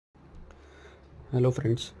Hello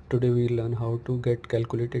friends, today we will learn how to get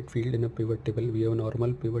calculated field in a pivot table. We have a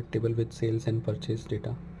normal pivot table with sales and purchase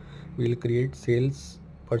data. We will create sales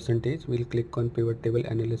percentage. We will click on pivot table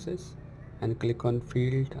analysis and click on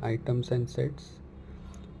field items and sets.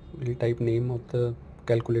 We will type name of the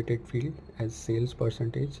calculated field as sales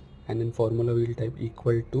percentage, and in formula we will type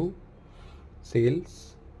equal to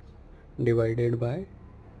sales divided by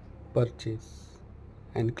purchase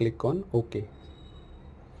and click on OK.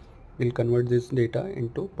 We'll convert this data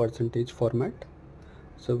into percentage format.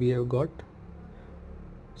 So we have got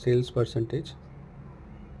sales percentage.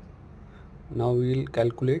 Now we will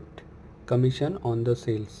calculate commission on the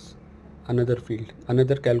sales, another field,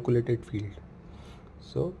 another calculated field.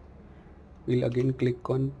 So we'll again click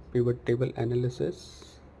on pivot table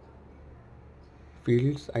analysis,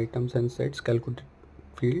 fields, items and sets, calculate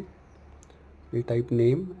field. We'll type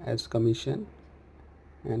name as commission,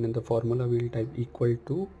 and in the formula we'll type equal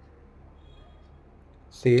to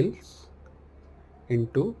sales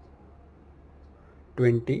into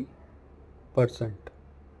 20%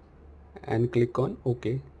 and click on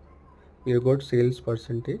OK. We have got sales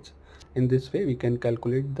percentage. In this way we can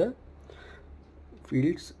calculate the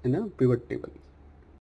fields in a pivot table.